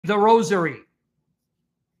the Rosary.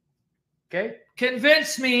 Okay?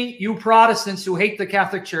 Convince me, you Protestants who hate the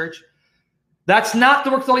Catholic Church, that's not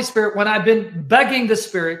the work of the Holy Spirit. When I've been begging the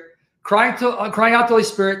Spirit, crying out to the Holy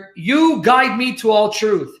Spirit, you guide me to all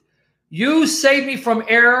truth. You save me from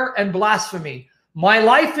error and blasphemy. My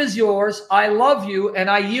life is yours. I love you and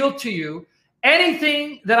I yield to you.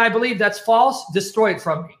 Anything that I believe that's false, destroy it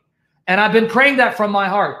from me. And I've been praying that from my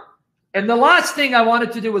heart. And the last thing I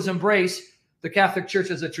wanted to do was embrace the Catholic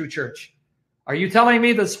Church as a true church. Are you telling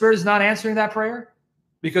me the Spirit is not answering that prayer?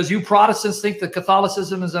 Because you Protestants think that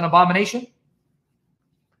Catholicism is an abomination?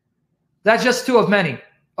 That's just two of many.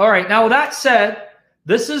 All right, now with that said,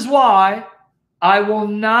 this is why I will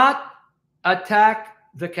not attack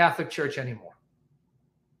the Catholic Church anymore.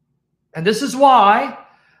 And this is why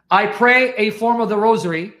I pray a form of the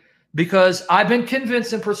Rosary, because I've been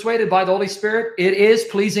convinced and persuaded by the Holy Spirit it is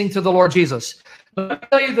pleasing to the Lord Jesus. Let me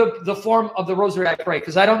tell you the form of the Rosary I pray,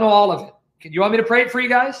 because I don't know all of it. You want me to pray it for you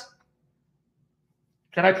guys?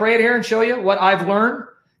 Can I pray it here and show you what I've learned?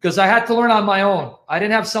 Because I had to learn on my own. I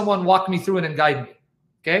didn't have someone walk me through it and guide me.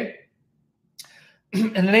 Okay?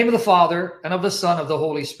 In the name of the Father, and of the Son, of the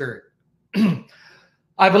Holy Spirit.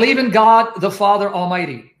 I believe in God, the Father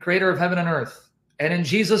Almighty, creator of heaven and earth, and in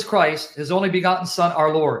Jesus Christ, his only begotten Son,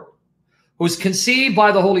 our Lord, who was conceived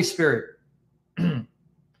by the Holy Spirit,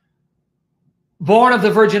 born of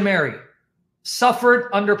the Virgin Mary, suffered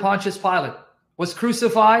under Pontius Pilate, was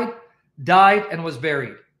crucified, died, and was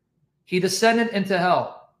buried. He descended into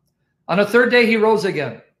hell. On the third day, he rose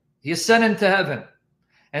again. He ascended into heaven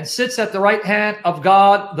and sits at the right hand of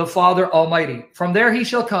God, the Father Almighty. From there he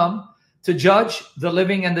shall come to judge the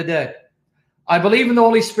living and the dead. I believe in the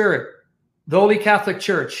Holy Spirit, the Holy Catholic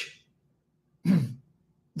Church,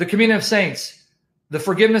 the communion of saints, the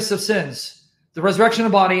forgiveness of sins, the resurrection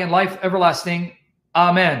of the body, and life everlasting.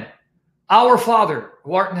 Amen. Our Father,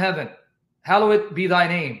 who art in heaven, hallowed be thy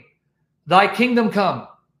name. Thy kingdom come,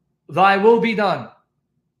 thy will be done,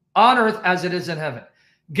 on earth as it is in heaven.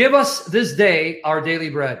 Give us this day our daily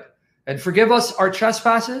bread, and forgive us our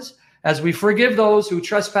trespasses, as we forgive those who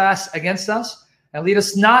trespass against us. And lead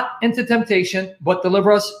us not into temptation, but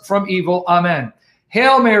deliver us from evil. Amen.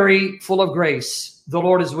 Hail Mary, full of grace, the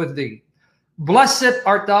Lord is with thee. Blessed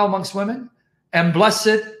art thou amongst women, and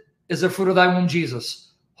blessed is the fruit of thy womb, Jesus.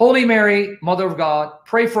 Holy Mary, Mother of God,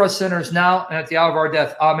 pray for us sinners now and at the hour of our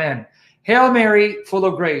death. Amen. Hail Mary, full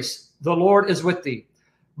of grace, the Lord is with thee.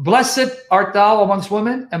 Blessed art thou amongst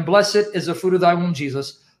women, and blessed is the fruit of thy womb,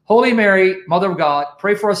 Jesus. Holy Mary, Mother of God,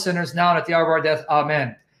 pray for us sinners now and at the hour of our death.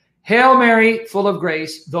 Amen. Hail Mary, full of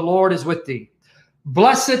grace, the Lord is with thee.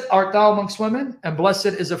 Blessed art thou amongst women, and blessed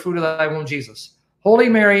is the fruit of thy womb, Jesus. Holy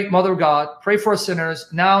Mary, Mother of God, pray for us sinners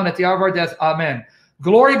now and at the hour of our death. Amen.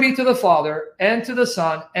 Glory be to the Father, and to the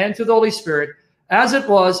Son, and to the Holy Spirit, as it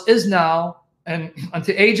was, is now, and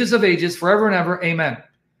unto ages of ages, forever and ever. Amen.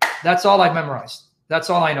 That's all I've memorized. That's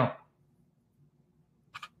all I know.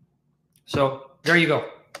 So there you go.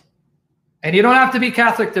 And you don't have to be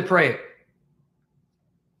Catholic to pray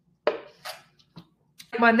it.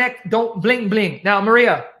 My neck don't bling bling. Now,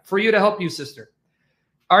 Maria, for you to help you, sister.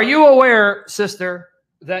 Are you aware, sister,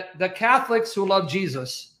 that the Catholics who love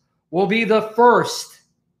Jesus will be the first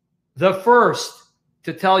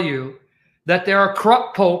to tell you that there are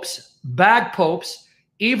corrupt popes, bad popes,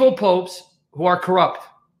 evil popes who are corrupt?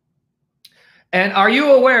 And are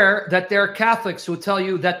you aware that there are Catholics who tell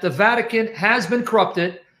you that the Vatican has been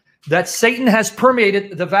corrupted, that Satan has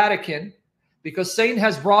permeated the Vatican, because Satan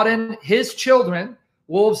has brought in his children,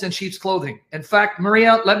 wolves in sheep's clothing? In fact,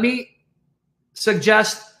 Maria, let me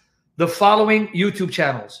suggest the following YouTube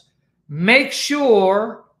channels. Make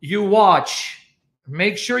sure you watch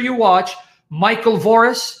Michael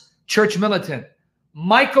Voris, Church Militant.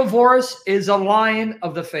 Michael Voris is a lion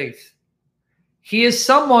of the faith. He is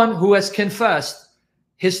someone who has confessed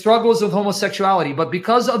his struggles with homosexuality, but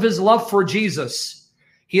because of his love for Jesus,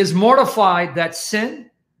 he has mortified that sin,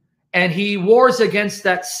 and he wars against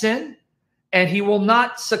that sin, and he will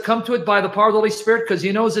not succumb to it by the power of the Holy Spirit, because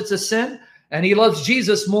he knows it's a sin, and he loves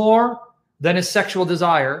Jesus more than his sexual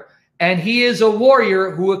desire. And he is a warrior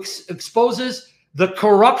who exposes the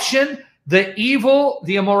corruption, the evil,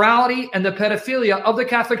 the immorality, and the pedophilia of the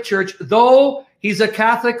Catholic Church, though he's a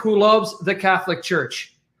Catholic who loves the Catholic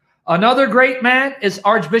Church. Another great man is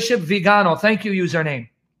Archbishop Vigano. Thank you, username.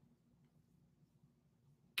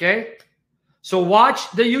 Okay? So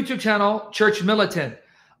watch the YouTube channel, Church Militant.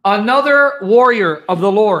 Another warrior of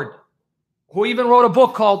the Lord, who even wrote a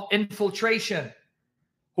book called Infiltration,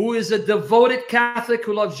 who is a devoted Catholic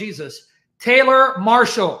who loves Jesus, Taylor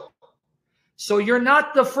Marshall. So you're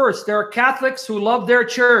not the first. There are Catholics who love their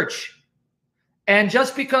church, And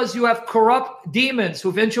just because you have corrupt demons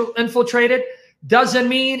who've infiltrated doesn't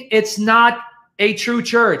mean it's not a true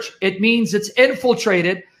church. It means it's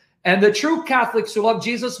infiltrated. And the true Catholics who love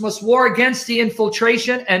Jesus must war against the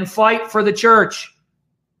infiltration and fight for the church.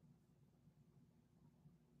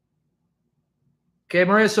 Okay,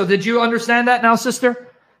 Maria, so did you understand that now, sister?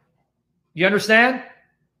 You understand?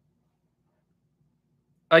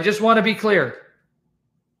 I just want to be clear.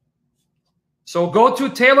 So go to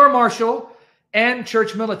Taylor Marshall and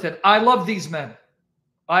Church Militant. I love these men.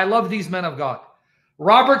 I love these men of God.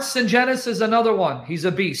 Robert Syngenis is another one. He's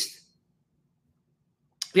a beast.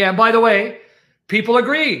 Yeah, and by the way, people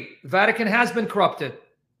agree. The Vatican has been corrupted.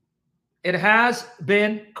 It has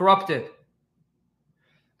been corrupted.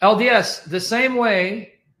 LDS, the same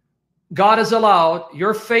way God has allowed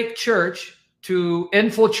your fake church to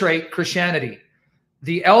infiltrate Christianity.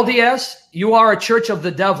 The LDS, you are a church of the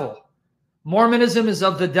devil. Mormonism is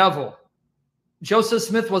of the devil. Joseph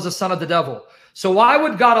Smith was a son of the devil. So why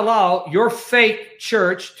would God allow your fake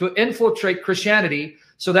church to infiltrate Christianity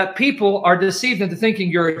so that people are deceived into thinking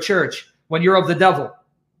you're a church when you're of the devil?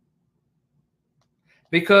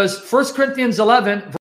 Because 1 Corinthians 11...